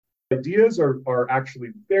Ideas are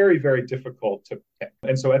actually very, very difficult to pick.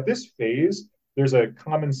 And so at this phase, there's a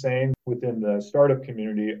common saying within the startup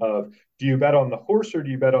community of, do you bet on the horse or do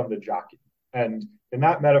you bet on the jockey? And in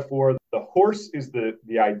that metaphor, the horse is the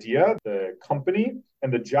idea, the company,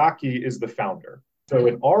 and the jockey is the founder. So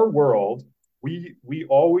in our world, we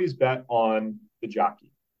always bet on the jockey.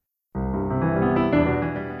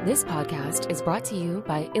 This podcast is brought to you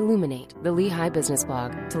by Illuminate, the Lehigh Business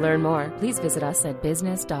Blog. To learn more, please visit us at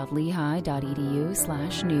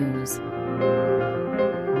business.lehigh.edu/news.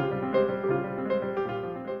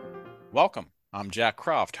 Welcome. I'm Jack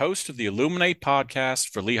Croft, host of the Illuminate podcast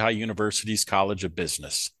for Lehigh University's College of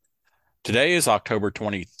Business. Today is October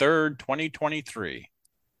 23rd, 2023,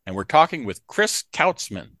 and we're talking with Chris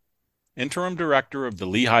Kauzmann, Interim Director of the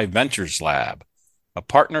Lehigh Ventures Lab, a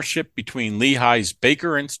partnership between Lehigh's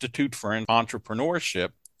Baker Institute for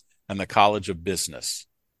Entrepreneurship and the College of Business.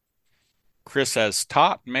 Chris has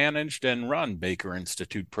taught, managed, and run Baker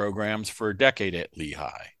Institute programs for a decade at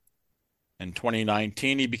Lehigh. In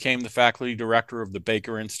 2019, he became the faculty director of the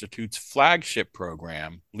Baker Institute's flagship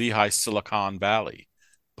program, Lehigh Silicon Valley,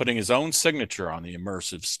 putting his own signature on the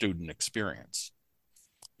immersive student experience.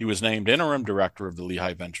 He was named interim director of the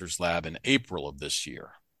Lehigh Ventures Lab in April of this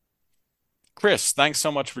year. Chris, thanks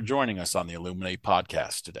so much for joining us on the Illuminate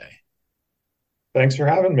podcast today. Thanks for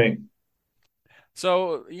having me.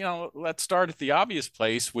 So, let's start at the obvious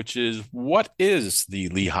place, which is, what is the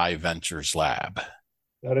Lehigh Ventures Lab?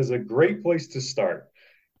 That is a great place to start.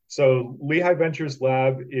 So Lehigh Ventures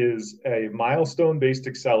Lab is a milestone-based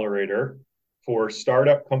accelerator for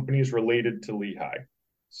startup companies related to Lehigh.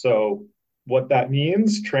 So what that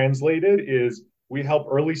means, translated, is we help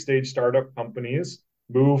early-stage startup companies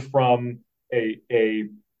move from a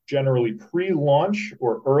generally pre-launch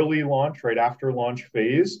or early launch, right after launch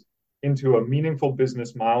phase, into a meaningful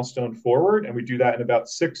business milestone forward. And we do that in about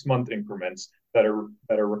 6-month increments that are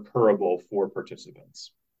recurable for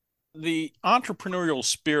participants. The entrepreneurial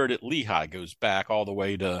spirit at Lehigh goes back all the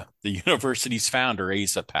way to the university's founder,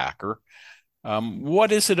 Asa Packer.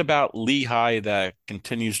 What is it about Lehigh that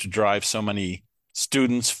continues to drive so many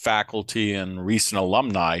students, faculty, and recent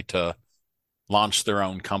alumni to launch their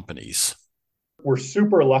own companies? We're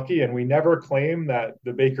super lucky, and we never claim that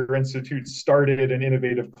the Baker Institute started an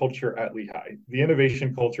innovative culture at Lehigh. The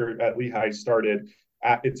innovation culture at Lehigh started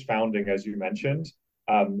at its founding, as you mentioned.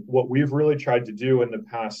 What we've really tried to do in the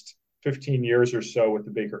past 15 years or so with the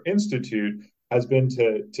Baker Institute has been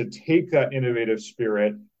to take that innovative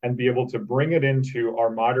spirit and be able to bring it into our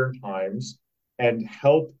modern times and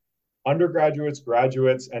help undergraduates,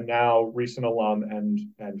 graduates, and now recent alum and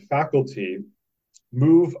faculty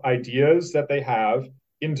move ideas that they have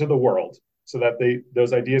into the world so that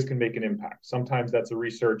those ideas can make an impact. Sometimes that's a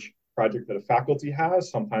research project that a faculty has.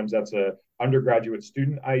 Sometimes that's an undergraduate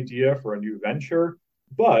student idea for a new venture.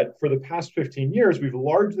 But for the past 15 years, we've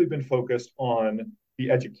largely been focused on the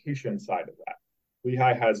education side of that.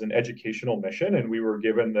 Lehigh has an educational mission, and we were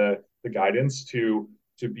given the guidance to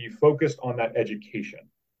be focused on that education.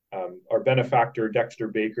 Our benefactor, Dexter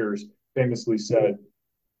Bakers, famously said,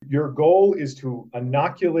 "Your goal is to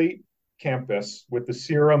inoculate campus with the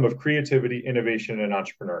serum of creativity, innovation, and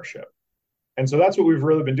entrepreneurship." And so that's what we've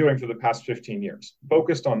really been doing for the past 15 years,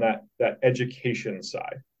 focused on that education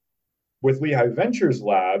side. With Lehigh Ventures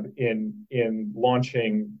Lab in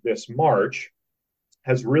launching this March,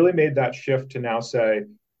 has really made that shift to now say,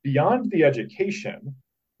 beyond the education,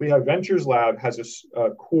 Lehigh Ventures Lab has a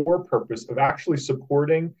core purpose of actually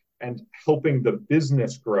supporting and helping the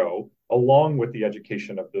business grow along with the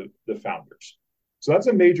education of the founders. So that's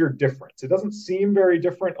a major difference. It doesn't seem very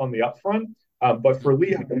different on the upfront, but for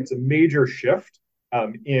Lehigh, it's a major shift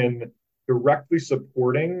in directly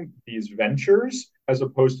supporting these ventures as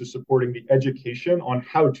opposed to supporting the education on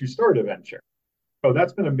how to start a venture. So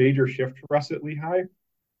that's been a major shift for us at Lehigh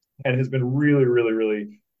and has been really, really,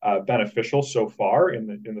 really beneficial so far in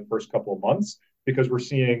the first couple of months, because we're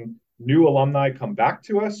seeing new alumni come back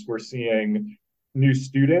to us. We're seeing new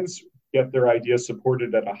students get their ideas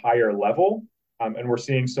supported at a higher level. And we're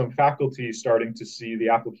seeing some faculty starting to see the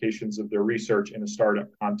applications of their research in a startup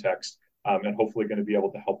context, and hopefully going to be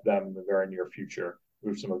able to help them in the very near future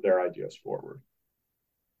move some of their ideas forward.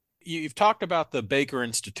 You've talked about the Baker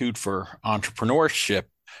Institute for Entrepreneurship,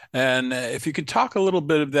 and if you could talk a little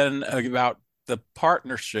bit then about the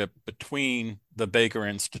partnership between the Baker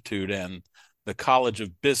Institute and the College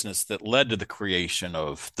of Business that led to the creation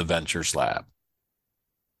of the Ventures Lab.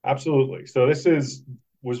 Absolutely. So this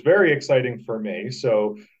was very exciting for me.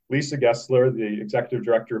 So Lisa Gessler, the executive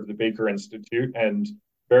director of the Baker Institute, and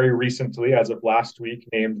very recently, as of last week,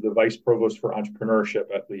 named the vice provost for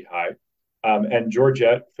entrepreneurship at Lehigh. and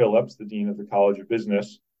Georgette Phillips, the dean of the College of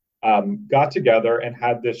Business, got together and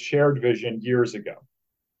had this shared vision years ago.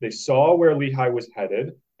 They saw where Lehigh was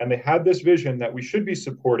headed, and they had this vision that we should be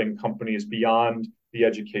supporting companies beyond the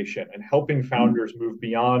education and helping founders move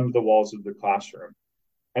beyond the walls of the classroom.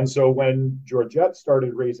 And so when Georgette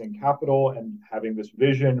started raising capital and having this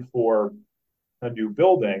vision for a new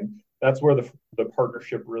building, that's where the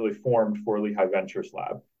partnership really formed for Lehigh Ventures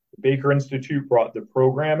Lab. The Baker Institute brought the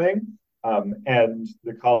programming, and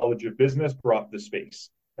the College of Business brought the space.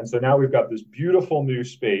 And so now we've got this beautiful new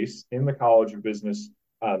space in the College of Business,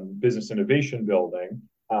 Business Innovation Building.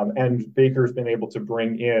 And Baker's been able to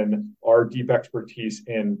bring in our deep expertise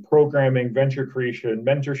in programming, venture creation,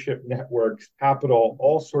 mentorship networks, capital,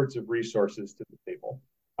 all sorts of resources to the table.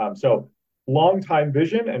 So long time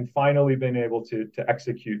vision, and finally been able to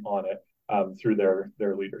execute on it through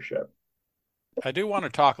their leadership. I do want to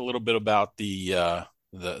talk a little bit about the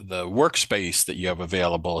workspace that you have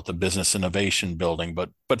available at the Business Innovation Building,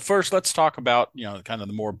 but first let's talk about kind of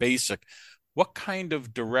the more basic. What kind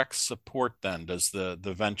of direct support then does the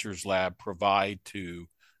Ventures Lab provide to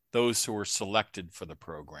those who are selected for the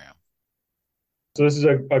program? So this is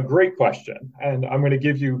a great question, and I'm going to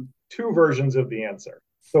give you two versions of the answer.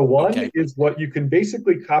 So one is what you can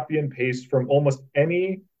basically copy and paste from almost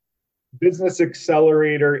any business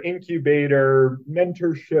accelerator, incubator,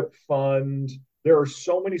 mentorship fund. There are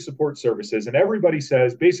so many support services, and everybody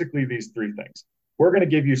says basically these three things. We're going to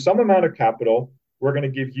give you some amount of capital. We're going to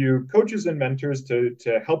give you coaches and mentors to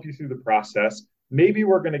help you through the process. Maybe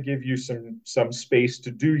we're going to give you some space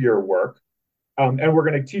to do your work. And we're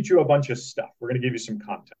going to teach you a bunch of stuff. We're going to give you some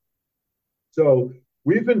content. So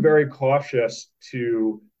we've been very cautious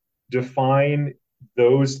to define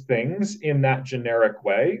those things in that generic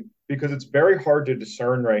way, because it's very hard to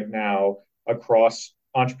discern right now across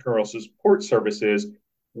entrepreneurial support services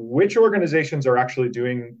which organizations are actually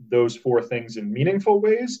doing those four things in meaningful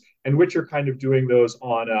ways and which are kind of doing those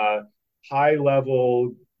on a high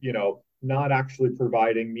level, not actually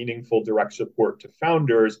providing meaningful direct support to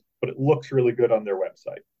founders, but it looks really good on their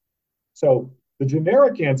website. So the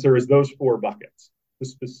generic answer is those four buckets. The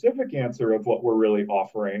specific answer of what we're really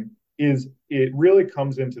offering is it really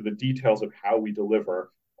comes into the details of how we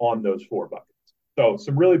deliver on those four buckets. So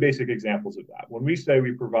some really basic examples of that. When we say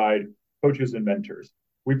we provide coaches and mentors,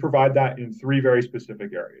 we provide that in three very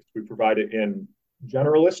specific areas. We provide it in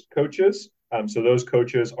generalist coaches. So those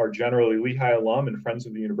coaches are generally Lehigh alum and friends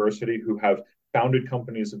of the university who have founded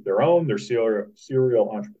companies of their own. They're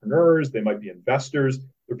serial entrepreneurs. They might be investors.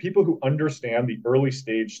 They're people who understand the early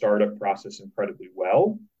stage startup process incredibly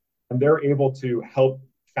well. And they're able to help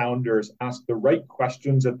founders ask the right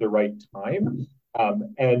questions at the right time,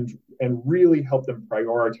 and really help them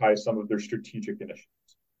prioritize some of their strategic initiatives.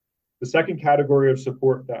 The second category of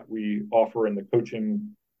support that we offer in the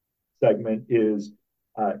coaching segment is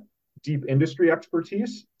deep industry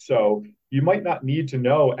expertise. So you might not need to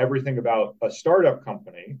know everything about a startup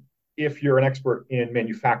company if you're an expert in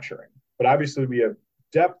manufacturing. But obviously we have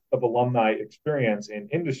depth of alumni experience in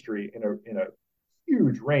industry in a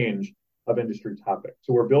huge range of industry topics.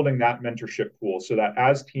 So we're building that mentorship pool so that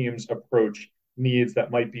as teams approach needs that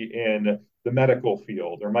might be in the medical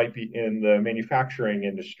field or might be in the manufacturing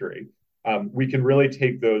industry, we can really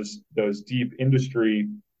take those deep industry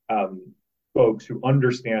folks who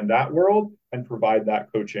understand that world and provide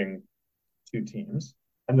that coaching to teams.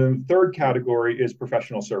 And then the third category is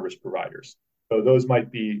professional service providers. So those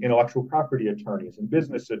might be intellectual property attorneys and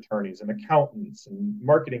business attorneys and accountants and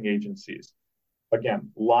marketing agencies. Again,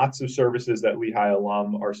 lots of services that Lehigh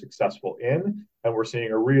alum are successful in, and we're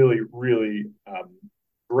seeing a really, really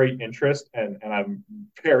great interest. And I'm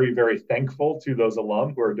very, very thankful to those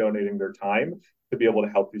alum who are donating their time to be able to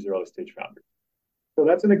help these early stage founders. So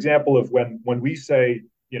that's an example of when we say,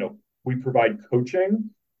 we provide coaching,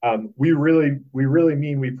 we really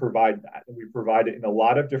mean we provide that. And we provide it in a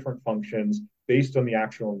lot of different functions based on the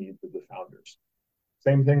actual needs of the founders.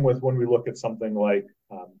 Same thing with when we look at something like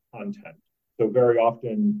content. So very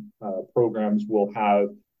often programs will have,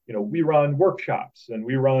 we run workshops and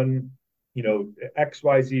we run,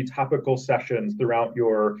 XYZ topical sessions throughout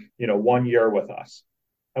your, 1 year with us.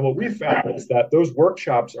 And what we found is that those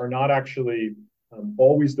workshops are not actually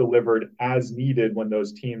always delivered as needed when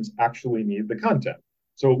those teams actually need the content.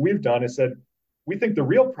 So what we've done is said, we think the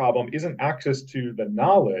real problem isn't access to the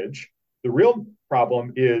knowledge. The real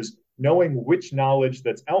problem is knowing which knowledge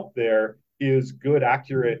that's out there is good,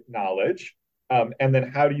 accurate knowledge. And then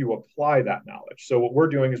how do you apply that knowledge? So what we're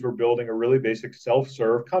doing is we're building a really basic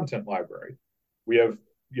self-serve content library. We have,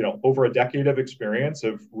 over a decade of experience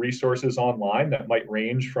of resources online that might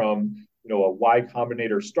range from, a Y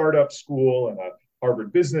Combinator startup school and a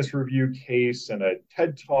Harvard Business Review case and a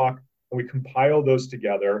TED Talk, and we compile those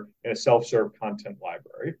together in a self-serve content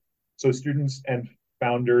library. So students and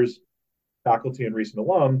founders, faculty, and recent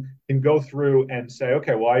alum can go through and say,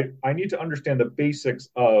 okay, well, I need to understand the basics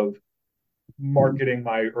of marketing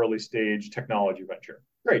my early stage technology venture.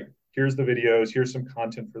 Great. Here's the videos. Here's some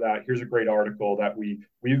content for that. Here's a great article that we've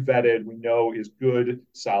vetted, we know is good,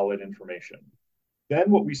 solid information. Then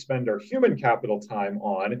what we spend our human capital time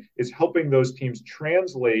on is helping those teams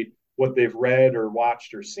translate what they've read or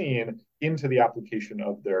watched or seen into the application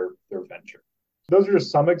of their venture. Those are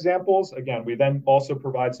just some examples. Again, we then also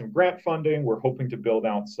provide some grant funding. We're hoping to build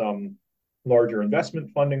out some larger investment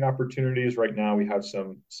funding opportunities. Right now, we have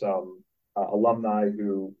some alumni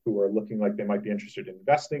who are looking like they might be interested in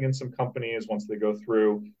investing in some companies once they go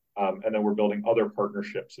through. And then we're building other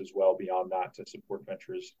partnerships as well beyond that to support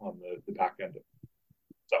ventures on the back end of it.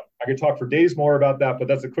 So I could talk for days more about that, but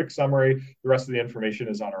that's a quick summary. The rest of the information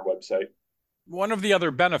is on our website. One of the other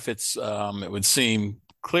benefits, it would seem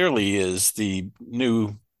clearly, is the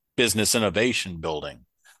new business innovation building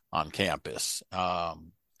on campus.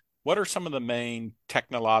 What are some of the main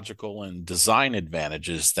technological and design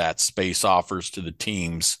advantages that space offers to the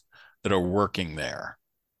teams that are working there?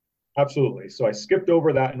 Absolutely. So I skipped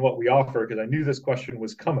over that and what we offer because I knew this question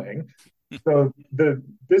was coming. So the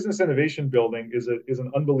business innovation building is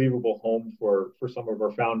an unbelievable home for some of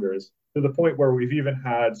our founders, to the point where we've even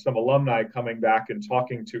had some alumni coming back and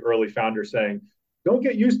talking to early founders saying, don't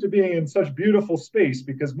get used to being in such beautiful space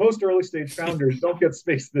because most early stage founders don't get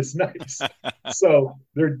space this nice. So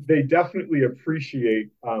they definitely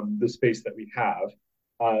appreciate the space that we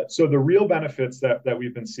have. So the real benefits that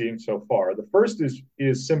we've been seeing so far, the first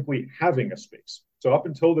is simply having a space. So up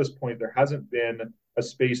until this point, there hasn't been a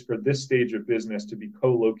space for this stage of business to be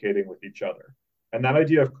co-locating with each other. And that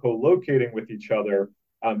idea of co-locating with each other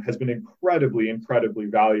has been incredibly, incredibly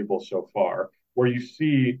valuable so far, where you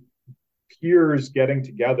see peers getting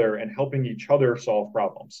together and helping each other solve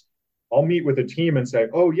problems. I'll meet with a team and say,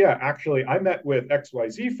 oh yeah, actually, I met with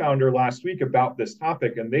XYZ founder last week about this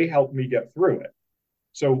topic and they helped me get through it.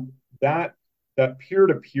 So that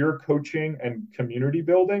peer-to-peer coaching and community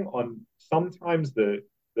building on sometimes the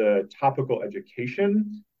topical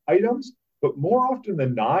education items, but more often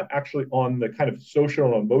than not, actually on the kind of social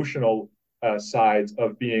and emotional sides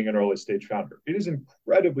of being an early stage founder. It is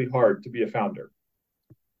incredibly hard to be a founder.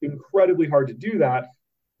 Incredibly hard to do that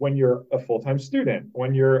when you're a full-time student,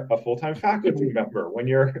 when you're a full-time faculty member, when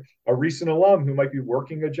you're a recent alum who might be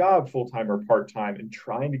working a job full-time or part-time and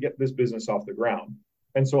trying to get this business off the ground.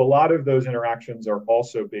 And so a lot of those interactions are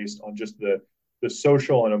also based on just the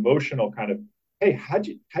social and emotional kind of, hey, how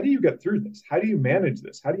do you get through this? How do you manage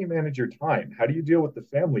this? How do you manage your time? How do you deal with the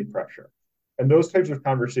family pressure? And those types of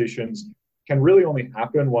conversations can really only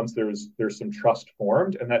happen once there's some trust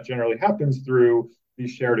formed. And that generally happens through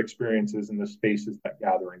these shared experiences and the spaces that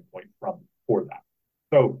gathering point for that.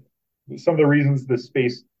 So some of the reasons this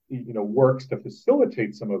space works to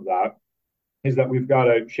facilitate some of that is that we've got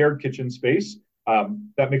a shared kitchen space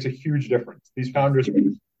that makes a huge difference. These founders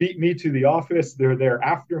beat me to the office. They're there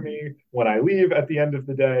after me when I leave at the end of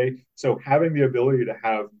the day. So having the ability to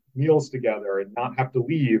have meals together and not have to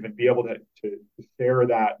leave and be able to share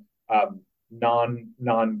that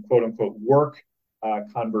non quote unquote work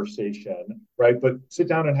conversation, right? But sit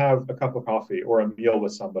down and have a cup of coffee or a meal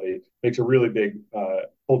with somebody makes a really big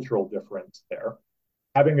cultural difference there.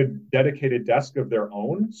 Having a dedicated desk of their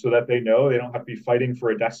own so that they know they don't have to be fighting for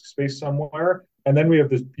a desk space somewhere. And then we have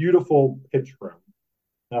this beautiful pitch room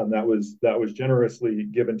that was generously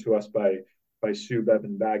given to us by Sue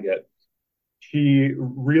Bevan Baggett. She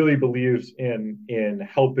really believes in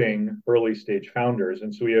helping early stage founders.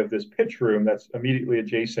 And so we have this pitch room that's immediately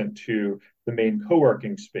adjacent to the main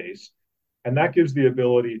co-working space. And that gives the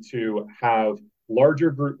ability to have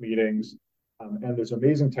larger group meetings. And there's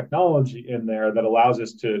amazing technology in there that allows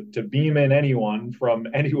us to beam in anyone from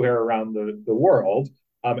anywhere around the world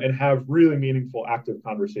and have really meaningful, active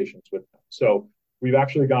conversations with them. So we've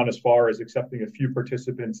actually gone as far as accepting a few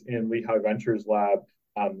participants in Lehigh Ventures Lab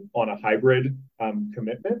on a hybrid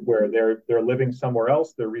commitment where they're living somewhere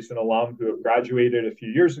else. They're recent alum who have graduated a few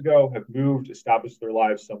years ago, have moved, established their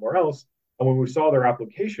lives somewhere else. And when we saw their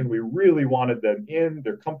application, we really wanted them in.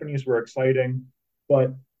 Their companies were exciting,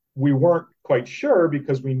 but we weren't quite sure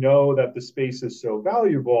because we know that the space is so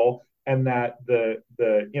valuable and that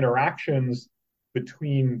the interactions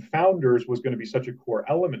between founders was going to be such a core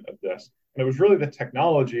element of this. And it was really the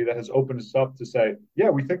technology that has opened us up to say, yeah,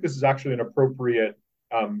 we think this is actually an appropriate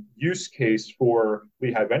use case for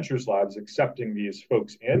Lehigh Ventures Labs accepting these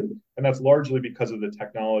folks in, and that's largely because of the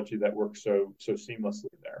technology that works so seamlessly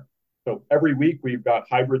there. So every week we've got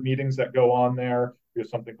hybrid meetings that go on there. We have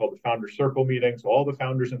something called the Founder Circle meeting. So all the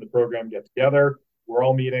founders in the program get together. We're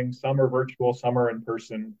all meeting. Some are virtual, some are in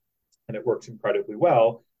person, and it works incredibly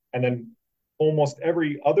well. And then almost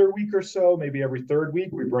every other week or so, maybe every third week,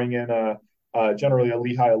 we bring in generally a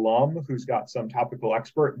Lehigh alum who's got some topical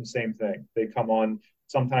expert, and same thing. They come on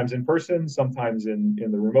sometimes in person, sometimes in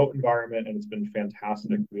the remote environment, and it's been fantastic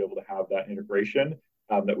to be able to have that integration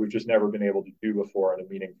that we've just never been able to do before in a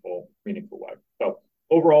meaningful way. So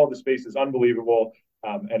overall, the space is unbelievable,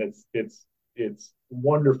 and it's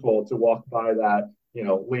wonderful to walk by that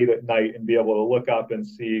late at night and be able to look up and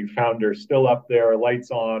see founders still up there,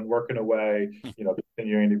 lights on, working away,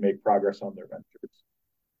 continuing to make progress on their ventures.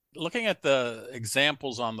 Looking at the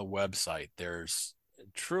examples on the website, there's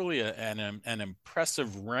truly an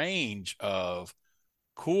impressive range of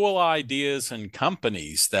cool ideas and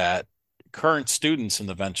companies that current students in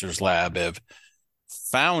the Ventures Lab have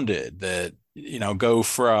founded that, go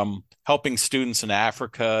from helping students in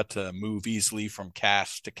Africa to move easily from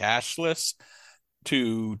cash to cashless,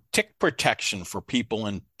 to tick protection for people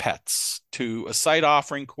and pets, to a site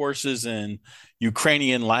offering courses in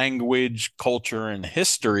Ukrainian language, culture, and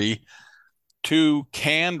history, to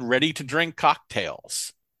canned, ready-to-drink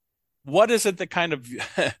cocktails. What is it that kind of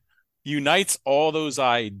unites all those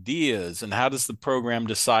ideas, and how does the program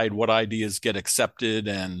decide what ideas get accepted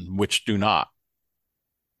and which do not?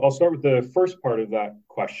 I'll start with the first part of that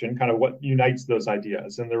question, kind of what unites those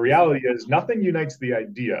ideas. And the reality is nothing unites the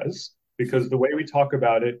ideas, because the way we talk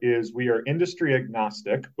about it is we are industry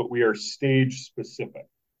agnostic, but we are stage specific.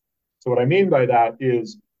 So what I mean by that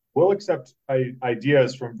is we'll accept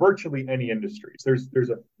ideas from virtually any industries. There's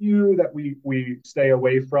a few that we stay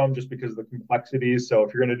away from just because of the complexities. So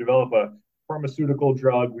if you're going to develop a pharmaceutical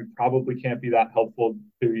drug, we probably can't be that helpful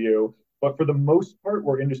to you. But for the most part,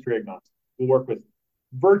 we're industry agnostic. We'll work with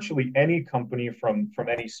virtually any company from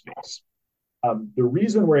any space. The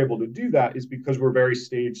reason we're able to do that is because we're very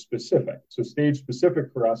stage specific. So stage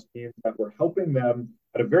specific for us means that we're helping them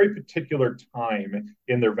at a very particular time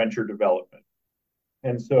in their venture development.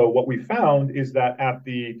 And so what we found is that at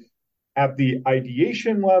the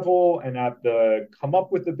ideation level and at the come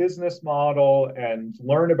up with the business model and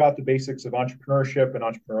learn about the basics of entrepreneurship and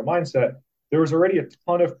entrepreneurial mindset, there was already a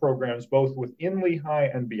ton of programs both within Lehigh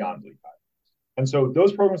and beyond Lehigh. And so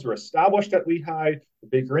those programs were established at Lehigh. The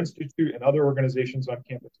Baker Institute and other organizations on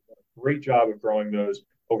campus have done a great job of growing those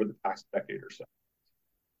over the past decade or so.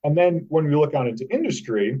 And then when we look out into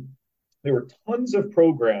industry, there were tons of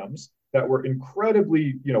programs that were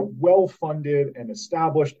incredibly, well-funded and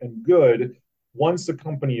established and good once the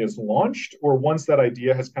company is launched, or once that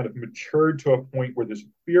idea has kind of matured to a point where there's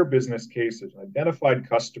a clear business case, there's an identified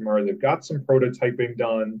customer, they've got some prototyping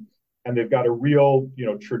done, and they've got a real,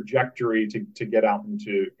 trajectory to get out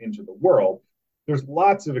into the world. There's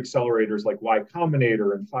lots of accelerators like Y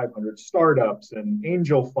Combinator and 500 startups and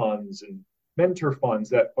angel funds and mentor funds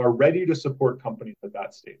that are ready to support companies at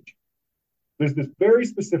that stage. There's this very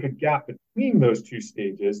specific gap between those two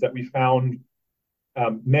stages that we found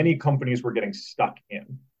many companies were getting stuck in.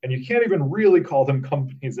 And you can't even really call them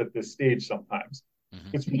companies at this stage sometimes. Mm-hmm.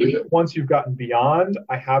 It's really once you've gotten beyond,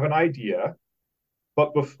 I have an idea,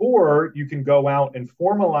 but before you can go out and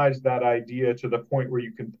formalize that idea to the point where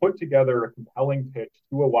you can put together a compelling pitch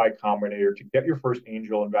to a Y Combinator to get your first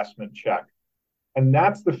angel investment check. And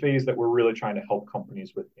that's the phase that we're really trying to help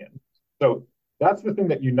companies within. So that's the thing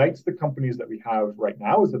that unites the companies that we have right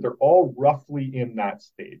now, is that they're all roughly in that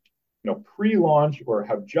stage, pre-launch or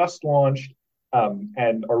have just launched,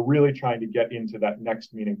 and are really trying to get into that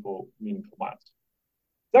next meaningful milestone.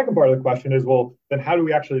 Second part of the question is, well, then how do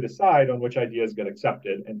we actually decide on which ideas get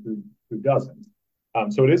accepted and who doesn't?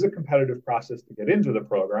 So it is a competitive process to get into the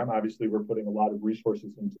program. Obviously, we're putting a lot of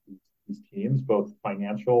resources into these teams, both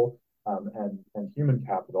financial and human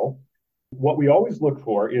capital. What we always look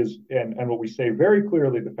for is, and what we say very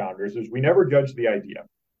clearly to founders, is we never judge the idea.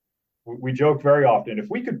 We joke very often, if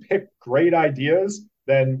we could pick great ideas,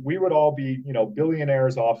 then we would all be,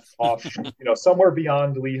 billionaires off somewhere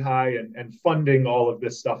beyond Lehigh and funding all of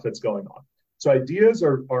this stuff that's going on. So ideas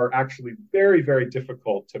are actually very, very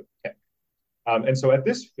difficult to pick. And so at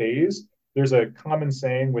this phase, there's a common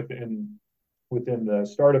saying within the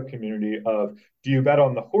startup community of, do you bet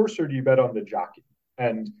on the horse or do you bet on the jockey?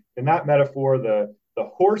 And in that metaphor, the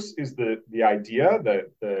horse is the idea,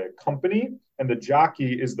 the company, and the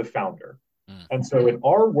jockey is the founder. Mm. And so in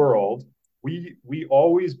our world, we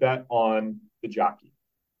always bet on the jockey.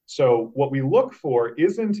 So what we look for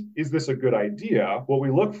isn't, is this a good idea? What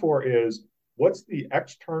we look for is, what's the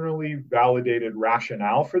externally validated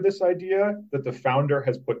rationale for this idea that the founder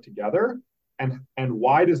has put together? And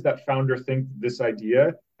why does that founder think this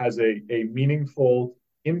idea has a meaningful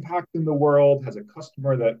impact in the world, has a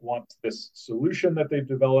customer that wants this solution that they've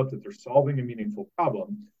developed, that they're solving a meaningful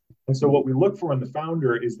problem? And so what we look for in the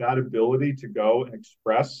founder is that ability to go and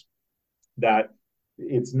express that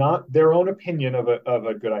it's not their own opinion of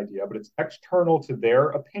a good idea, but it's external to their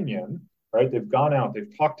opinion, right? They've gone out,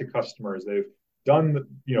 they've talked to customers, they've done,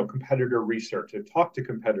 competitor research, they've talked to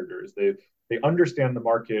competitors, they understand the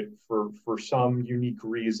market for some unique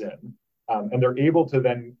reason, and they're able to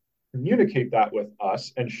then communicate that with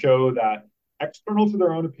us and show that external to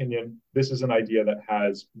their own opinion, this is an idea that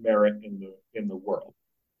has merit in the world.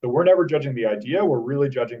 So we're never judging the idea; we're really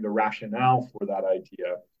judging the rationale for that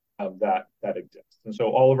idea that exists. And so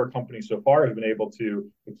all of our companies so far have been able to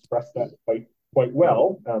express that quite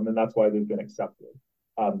well, and that's why they've been accepted.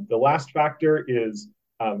 The last factor is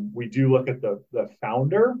we do look at the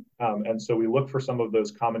founder, and so we look for some of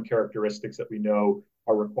those common characteristics that we know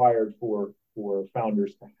are required for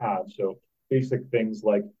founders to have. So basic things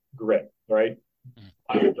like grit, right?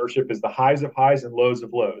 Entrepreneurship is the highs of highs and lows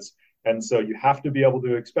of lows. And so you have to be able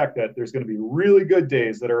to expect that there's going to be really good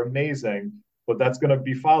days that are amazing, but that's going to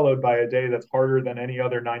be followed by a day that's harder than any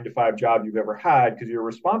other 9-to-5 job you've ever had, because you're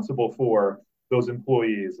responsible for those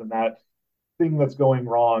employees and that thing that's going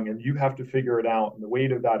wrong, and you have to figure it out, and the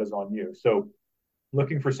weight of that is on you. So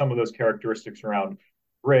looking for some of those characteristics around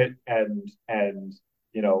grit and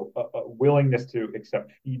a willingness to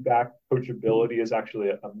accept feedback. Coachability is actually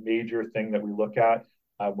a major thing that we look at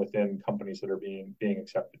within companies that are being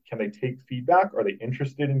accepted. Can they take feedback? Are they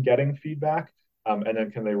interested in getting feedback? And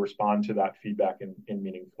then can they respond to that feedback in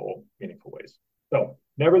meaningful ways? So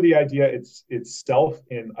never the idea itself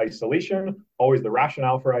in isolation, always the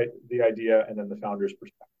rationale for the idea, and then the founder's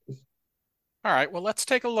perspectives. All right, well, let's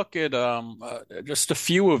take a look at just a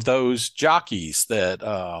few of those jockeys that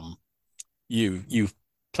you've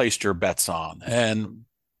placed your bets on. And,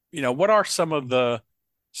 what are some of the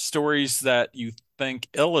stories that you think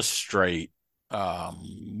illustrate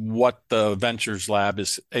what the Ventures Lab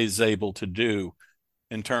is able to do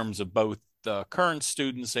in terms of both current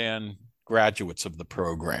students and graduates of the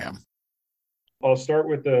program? I'll start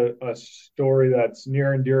with a story that's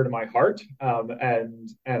near and dear to my heart, and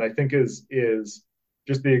I think is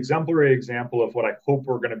just the exemplary example of what I hope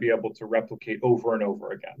we're going to be able to replicate over and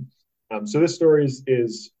over again. So this story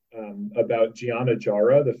is about Gianna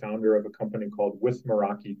Jara, the founder of a company called With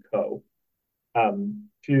Meraki Co.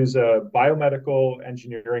 She was a biomedical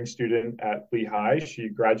engineering student at Lehigh. She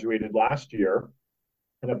graduated last year,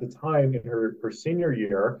 and at the time in her senior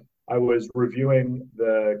year, I was reviewing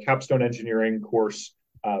the capstone engineering course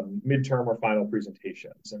midterm or final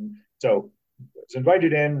presentations. And so I was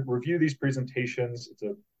invited in, review these presentations. It's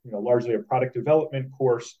largely a product development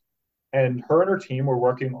course. And her and her team were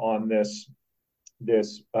working on this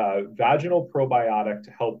vaginal probiotic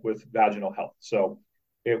to help with vaginal health. So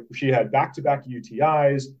she had back-to-back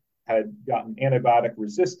UTIs, had gotten antibiotic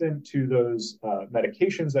resistant to those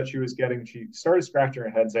medications that she was getting. She started scratching her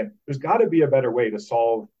head saying, there's got to be a better way to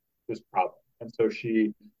solve this problem. And so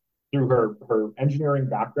she, through her engineering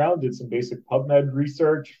background, did some basic PubMed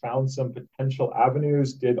research, found some potential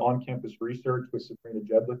avenues, did on-campus research with Sabrina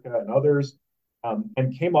Jedlicka and others,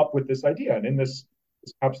 and came up with this idea. And in this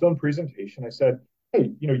capstone presentation, I said,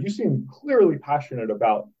 hey, you seem clearly passionate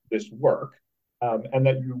about this work, and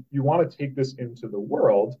that you want to take this into the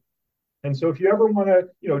world. And so if you ever want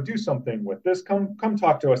to, do something with this, come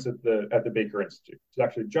talk to us at the Baker Institute. It's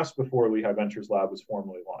actually just before Lehigh Ventures Lab was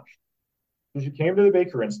formally launched. So she came to the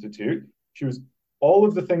Baker Institute. She was all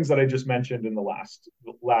of the things that I just mentioned in the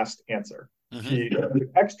last answer. Mm-hmm. She could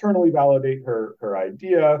externally validate her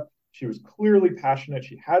idea. She was clearly passionate.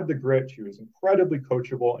 She had the grit. She was incredibly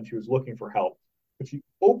coachable, and she was looking for help. But she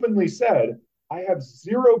openly said, I have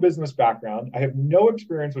zero business background. I have no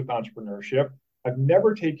experience with entrepreneurship. I've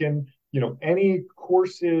never taken, any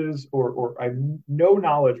courses or I have no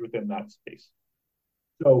knowledge within that space.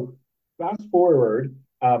 So fast forward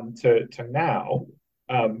to now,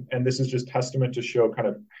 and this is just testament to show kind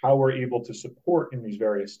of how we're able to support in these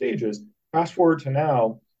various stages. Fast forward to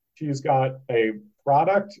now, she's got a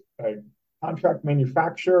product, a contract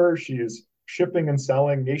manufacturer. She is shipping and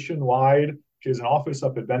selling nationwide. She has an office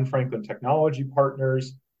up at Ben Franklin Technology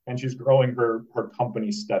Partners, and she's growing her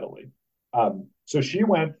company steadily. So she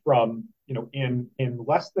went from, in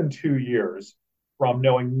less than 2 years, from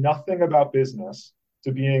knowing nothing about business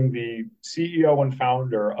to being the CEO and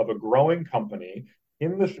founder of a growing company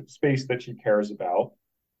in the space that she cares about,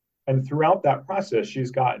 And throughout that process,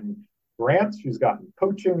 she's gotten grants, she's gotten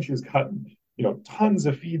coaching, she's gotten tons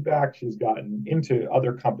of feedback. She's gotten into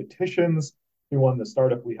other competitions. She won the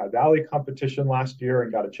Startup Lehigh Valley competition last year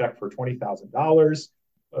and got a check for $20,000.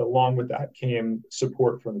 Along with that came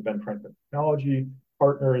support from the Ben Franklin Technology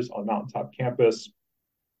Partners on Mountaintop Campus.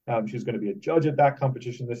 She's going to be a judge at that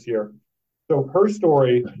competition this year. So her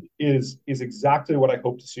story is exactly what I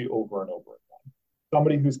hope to see over and over again.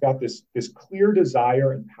 Somebody who's got this clear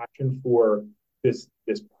desire and passion for this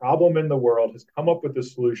problem in the world, has come up with a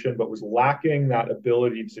solution, but was lacking that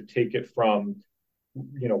ability to take it from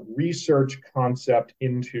research concept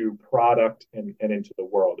into product and into the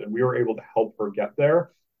world. And we were able to help her get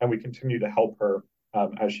there, and we continue to help her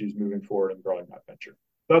as she's moving forward and growing that venture.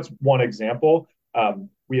 That's one example.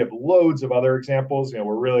 We have loads of other examples.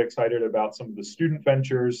 We're really excited about some of the student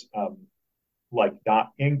ventures, like Dot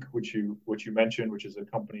Inc., which you mentioned, which is a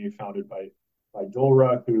company founded by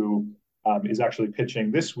Dora, who is actually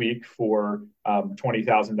pitching this week for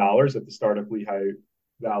 $20,000 at the Startup Lehigh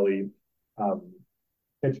Valley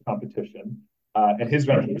pitch competition. And his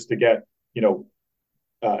venture was to get,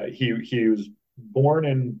 he was born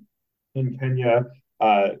in Kenya,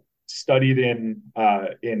 studied in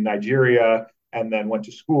Nigeria, and then went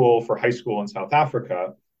to school for high school in South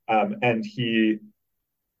Africa. And he,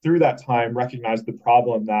 through that time, recognized the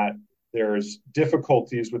problem that there's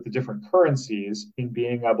difficulties with the different currencies in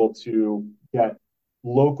being able to get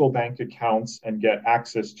local bank accounts and get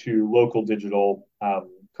access to local digital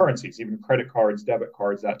currencies, even credit cards, debit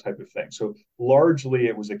cards, that type of thing. So largely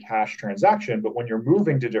it was a cash transaction, but when you're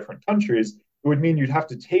moving to different countries, it would mean you'd have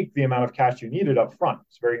to take the amount of cash you needed up front.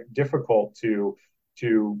 It's very difficult to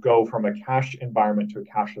go from a cash environment to a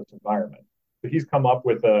cashless environment. So he's come up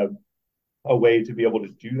with a way to be able to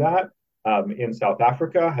do that in South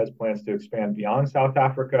Africa, has plans to expand beyond South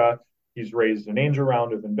Africa. He's raised an angel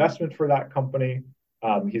round of investment for that company.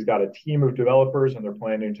 He's got a team of developers, and they're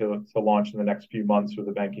planning to launch in the next few months with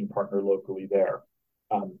a banking partner locally there.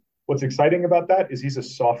 What's exciting about that is he's a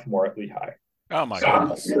sophomore at Lehigh. Oh my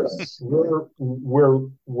goodness!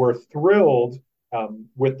 We're thrilled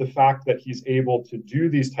with the fact that he's able to do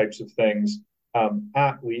these types of things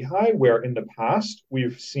at Lehigh, where in the past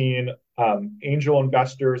we've seen angel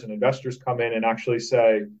investors and investors come in and actually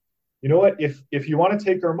say, you know what, if you want to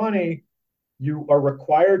take our money, you are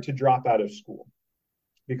required to drop out of school,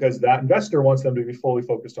 because that investor wants them to be fully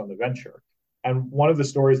focused on the venture. And one of the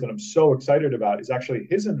stories that I'm so excited about is actually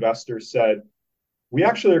his investors said, we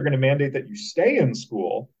actually are going to mandate that you stay in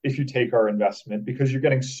school if you take our investment, because you're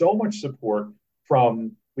getting so much support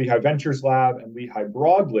from Lehigh Ventures Lab and Lehigh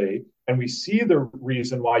broadly, and we see the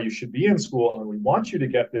reason why you should be in school, and we want you to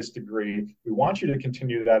get this degree. We want you to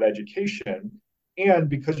continue that education. And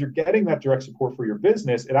because you're getting that direct support for your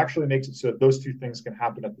business, it actually makes it so that those two things can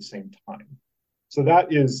happen at the same time. So that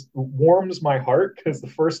warms my heart, because the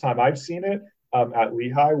first time I've seen it at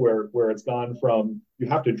Lehigh, where it's gone from you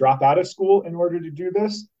have to drop out of school in order to do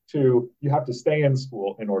this to you have to stay in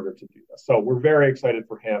school in order to do this. So we're very excited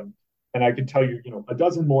for him. And I can tell you, a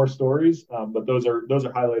dozen more stories, but those are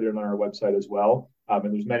highlighted on our website as well.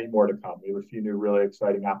 And there's many more to come. We have a few new really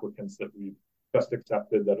exciting applicants that we've just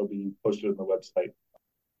accepted that'll be posted on the website.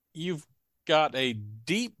 You've got a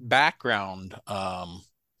deep background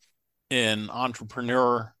in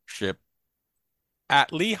entrepreneurship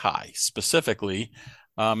at Lehigh specifically,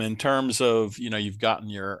 in terms of, you've gotten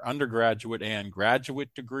your undergraduate and graduate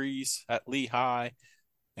degrees at Lehigh,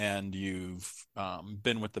 and you've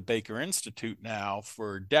been with the Baker Institute now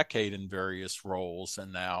for a decade in various roles,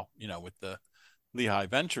 and now, with the Lehigh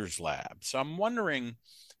Ventures Lab. So I'm wondering,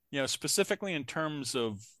 specifically in terms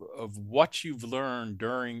of what you've learned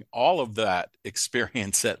during all of that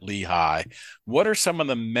experience at Lehigh, what are some of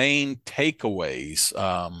the main takeaways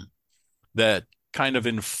that kind of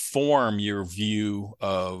inform your view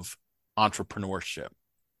of entrepreneurship?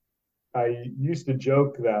 I used to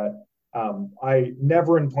joke that I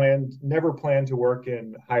never planned to work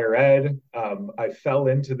in higher ed. I fell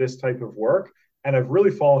into this type of work, and I've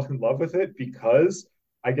really fallen in love with it because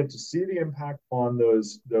I get to see the impact on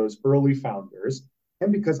those early founders,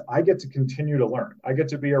 and because I get to continue to learn. I get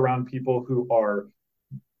to be around people who are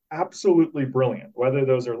absolutely brilliant, whether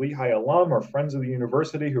those are Lehigh alum or friends of the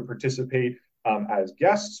university who participate as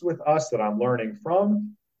guests with us that I'm learning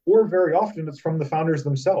from, or very often it's from the founders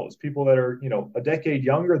themselves, people that are a decade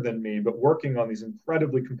younger than me, but working on these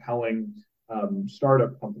incredibly compelling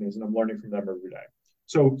startup companies, and I'm learning from them every day.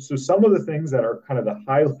 So some of the things that are kind of the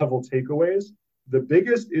high level takeaways, the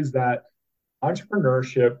biggest is that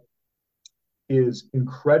entrepreneurship is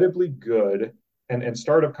incredibly good, and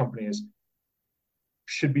startup companies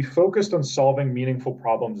should be focused on solving meaningful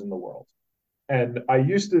problems in the world. And I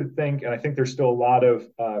used to think, and I think there's still a lot of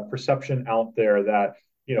perception out there that,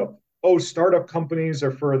 oh, startup companies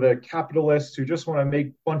are for the capitalists who just want to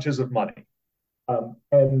make bunches of money.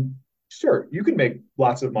 And sure, you can make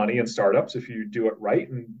lots of money in startups if you do it right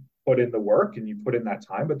and put in the work and you put in that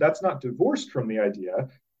time. But that's not divorced from the idea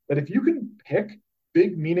that if you can pick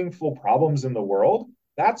big, meaningful problems in the world,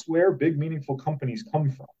 that's where big, meaningful companies come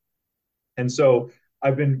from. And so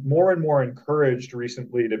I've been more and more encouraged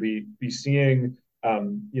recently to be seeing,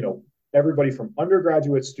 everybody from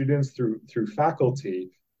undergraduate students through faculty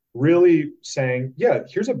really saying, yeah,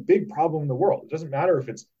 here's a big problem in the world. It doesn't matter if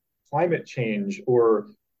it's climate change or,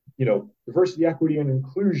 diversity, equity, and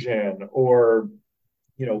inclusion, or,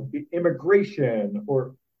 immigration,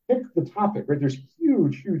 or pick the topic, right? There's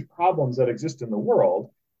huge, huge problems that exist in the world.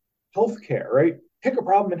 Healthcare, right? Pick a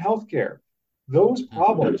problem in healthcare. Those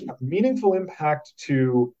problems have meaningful impact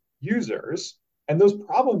to users, and those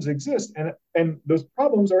problems exist, and those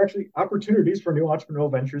problems are actually opportunities for new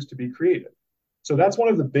entrepreneurial ventures to be created. So that's one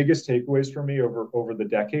of the biggest takeaways for me over the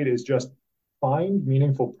decade is just find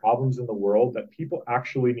meaningful problems in the world that people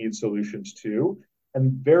actually need solutions to.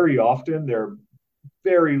 And very often there are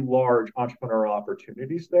very large entrepreneurial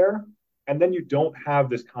opportunities there. And then you don't have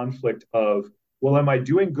this conflict of, well, am I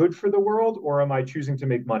doing good for the world or am I choosing to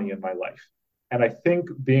make money in my life? And I think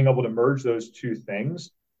being able to merge those two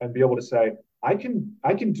things and be able to say, I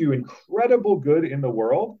can do incredible good in the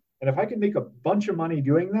world. And if I can make a bunch of money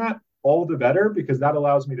doing that, all the better, because that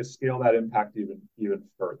allows me to scale that impact even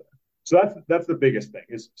further. So that's the biggest thing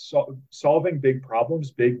is solving big problems,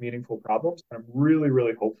 big meaningful problems. And I'm really,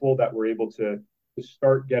 really hopeful that we're able to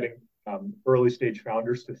start getting early stage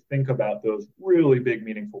founders to think about those really big,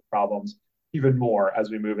 meaningful problems even more as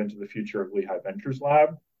we move into the future of Lehigh Ventures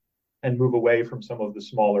Lab and move away from some of the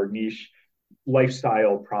smaller niche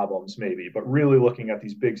lifestyle problems maybe, but really looking at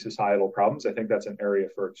these big societal problems. I think that's an area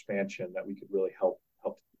for expansion that we could really help.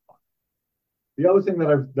 The other thing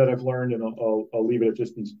that I've learned, and I'll leave it at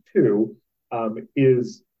just these two,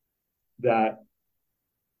 is that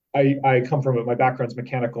I come from my background's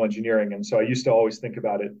mechanical engineering, and so I used to always think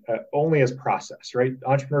about it only as process, right?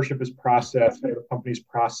 Entrepreneurship is process, the company's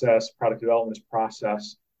process, product development is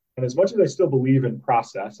process, and as much as I still believe in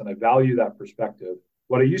process and I value that perspective,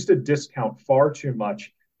 what I used to discount far too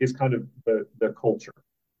much is kind of the culture.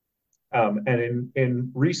 And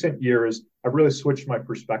in recent years, I've really switched my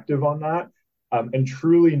perspective on that. And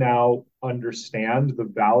truly now understand the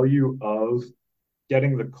value of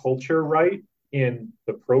getting the culture right in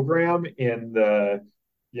the program, in the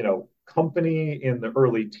company, in the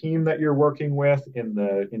early team that you're working with, in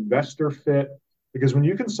the investor fit. Because when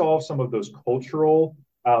you can solve some of those cultural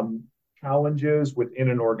challenges within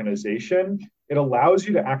an organization, it allows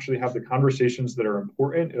you to actually have the conversations that are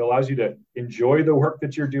important. It allows you to enjoy the work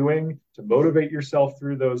that you're doing, to motivate yourself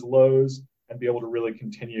through those lows, and be able to really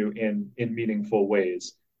continue in meaningful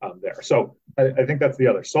ways there. So I think that's the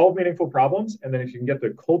other. Solve meaningful problems. And then if you can get the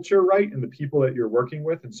culture right and the people that you're working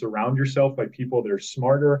with and surround yourself by people that are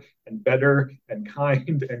smarter and better and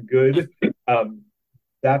kind and good,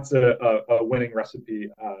 that's a winning recipe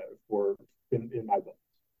in my book.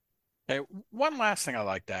 Hey, one last thing I'd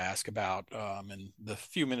like to ask about in the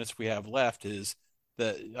few minutes we have left is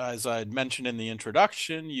that, as I had mentioned in the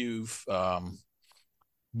introduction, you've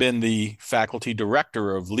been the faculty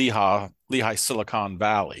director of Lehigh Silicon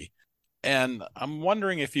Valley. And I'm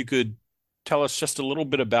wondering if you could tell us just a little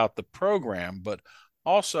bit about the program, but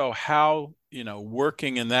also how,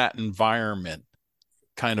 working in that environment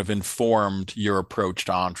kind of informed your approach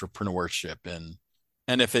to entrepreneurship,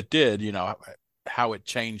 and if it did, how it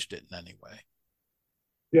changed it in any way.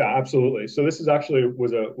 Yeah, absolutely. So this is actually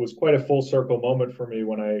was quite a full circle moment for me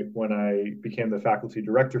when I became the faculty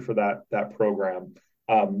director for that program.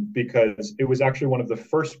 Because it was actually one of the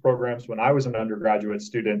first programs when I was an undergraduate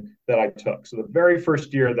student that I took. So the very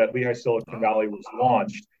first year that Lehigh Silicon Valley was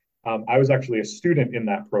launched, I was actually a student in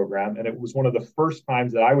that program, and it was one of the first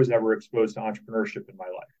times that I was ever exposed to entrepreneurship in my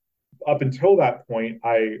life. Up until that point,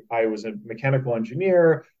 I was a mechanical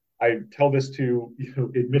engineer. I tell this to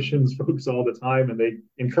admissions folks all the time, and they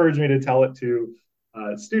encourage me to tell it to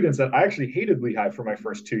students that I actually hated Lehigh for my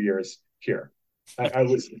first 2 years here.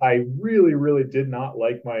 I really, really did not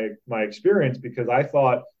like my experience because I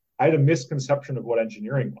thought I had a misconception of what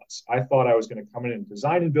engineering was. I thought I was going to come in and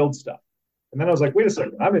design and build stuff. And then I was like, wait a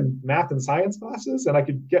second, I'm in math and science classes and I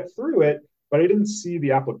could get through it, but I didn't see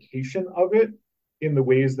the application of it in the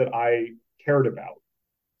ways that I cared about.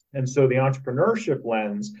 And so the entrepreneurship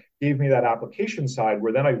lens gave me that application side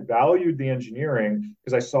where then I valued the engineering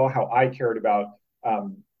because I saw how I cared about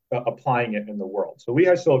applying it in the world. So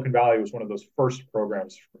Lehigh Silicon Valley was one of those first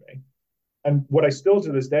programs for me. And what I still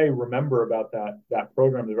to this day remember about that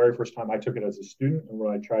program, the very first time I took it as a student, and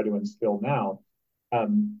what I try to instill now,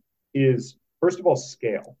 is first of all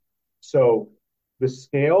scale. So the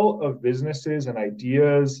scale of businesses and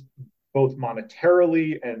ideas, both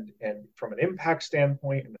monetarily and from an impact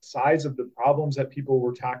standpoint, and the size of the problems that people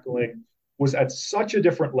were tackling, was at such a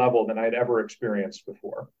different level than I'd ever experienced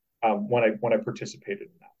before when I participated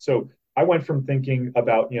in that. So I went from thinking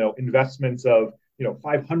about investments of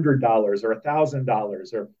 $500 or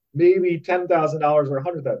 $1,000 or maybe $10,000 or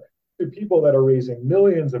 $100,000 to people that are raising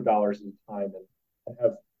millions of dollars at a time and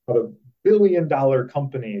have a billion-dollar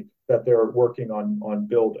company that they're working on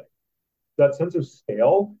building. That sense of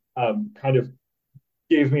scale kind of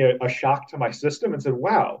gave me a shock to my system and said,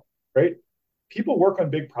 wow, right? People work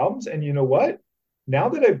on big problems. And you know what? Now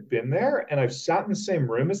that I've been there and I've sat in the same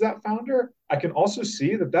room as that founder, I can also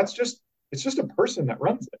see that it's just a person that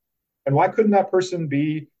runs it. And why couldn't that person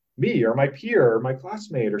be me or my peer or my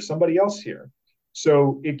classmate or somebody else here?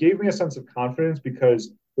 So it gave me a sense of confidence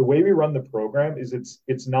because the way we run the program is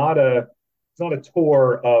it's not a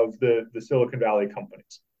tour of the Silicon Valley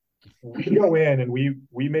companies. We go in and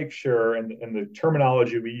we make sure, and the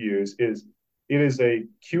terminology we use is it is a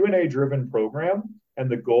Q&A driven program, and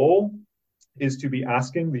the goal is to be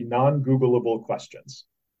asking the non-Googleable questions.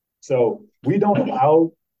 So we don't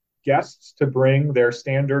allow guests to bring their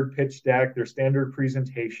standard pitch deck, their standard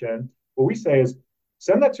presentation. What we say is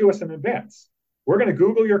send that to us in advance. We're going to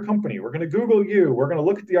Google your company. We're going to Google you. We're going to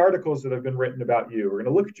look at the articles that have been written about you. We're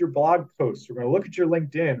going to look at your blog posts. We're going to look at your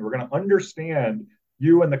LinkedIn. We're going to understand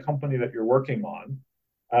you and the company that you're working on,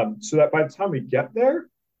 so that by the time we get there,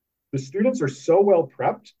 the students are so well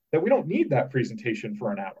prepped that we don't need that presentation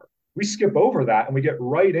for an hour. We skip over that and we get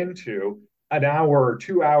right into an hour,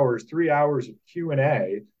 2 hours, 3 hours of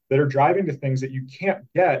Q&A that are driving to things that you can't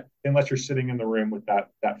get unless you're sitting in the room with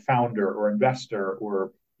that founder or investor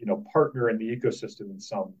or partner in the ecosystem in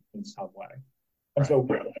some way. And so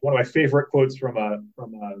one of my favorite quotes from a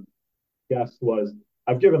guest was,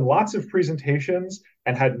 I've given lots of presentations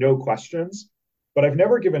and had no questions, but I've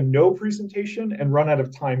never given no presentation and run out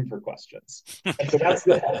of time for questions. And so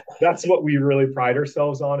that's what we really pride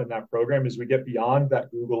ourselves on in that program, is we get beyond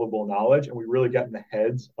that Googleable knowledge and we really get in the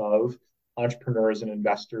heads of entrepreneurs and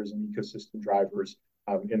investors and ecosystem drivers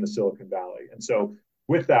in the Silicon Valley. And so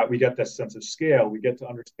with that, we get this sense of scale. We get to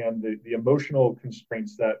understand the emotional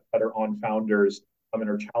constraints that are on founders and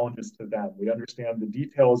are challenges to them. We understand the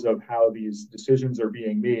details of how these decisions are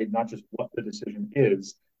being made, not just what the decision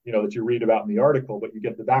is, that you read about in the article, but you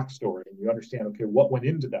get the backstory and you understand, okay, what went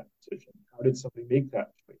into that decision? How did somebody make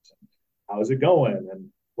that choice? How's it going? And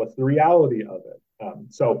what's the reality of it?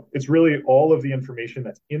 So it's really all of the information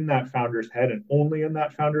that's in that founder's head and only in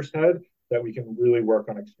that founder's head that we can really work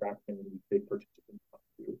on extracting when we take participants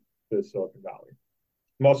to Silicon Valley.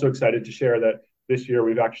 I'm also excited to share that this year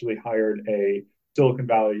we've actually hired a Silicon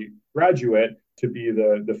Valley graduate to be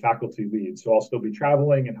the faculty lead. So I'll still be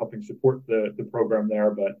traveling and helping support the program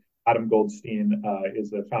there, but Adam Goldstein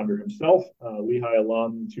is the founder himself, Lehigh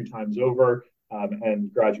alum 2 times over,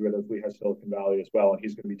 and graduate of Lehigh Silicon Valley as well. And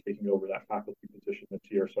he's going to be taking over that faculty position this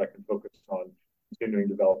year so I can focus on continuing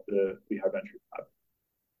to develop the Lehigh Ventures Lab.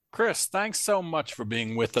 Chris, thanks so much for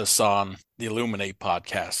being with us on the Illuminate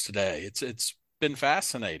podcast today. It's been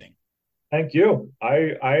fascinating. Thank you.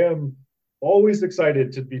 I am always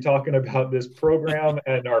excited to be talking about this program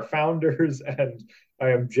and our founders, and I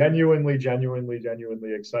am genuinely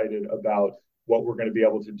excited about what we're going to be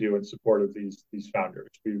able to do in support of these founders.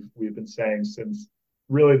 We've been saying since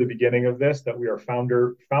really the beginning of this that we are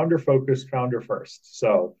founder focused, founder first.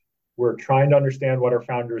 So we're trying to understand what our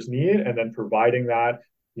founders need and then providing that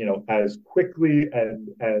as quickly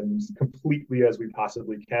and completely as we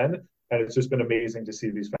possibly can. And it's just been amazing to see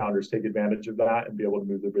these founders take advantage of that and be able to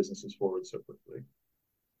move their businesses forward so quickly.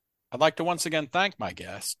 I'd like to once again thank my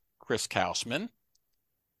guest, Chris Kauzmann.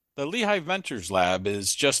 The Lehigh Ventures Lab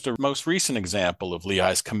is just a most recent example of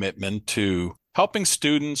Lehigh's commitment to helping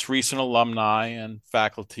students, recent alumni, and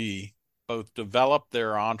faculty both develop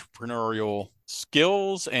their entrepreneurial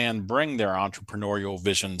skills and bring their entrepreneurial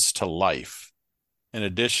visions to life. In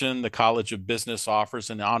addition, the College of Business offers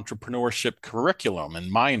an entrepreneurship curriculum and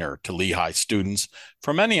minor to Lehigh students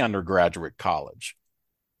from any undergraduate college,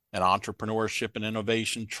 an entrepreneurship and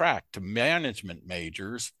innovation track to management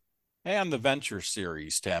majors, and the Venture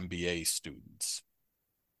Series to MBA students.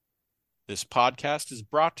 This podcast is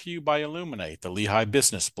brought to you by Illuminate, the Lehigh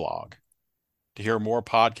Business Blog. To hear more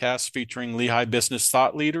podcasts featuring Lehigh business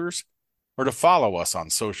thought leaders, or to follow us on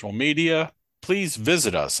social media, please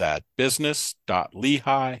visit us at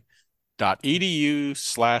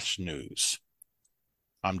business.lehigh.edu/news.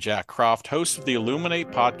 I'm Jack Croft, host of the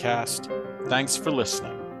Illuminate podcast. Thanks for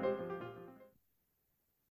listening.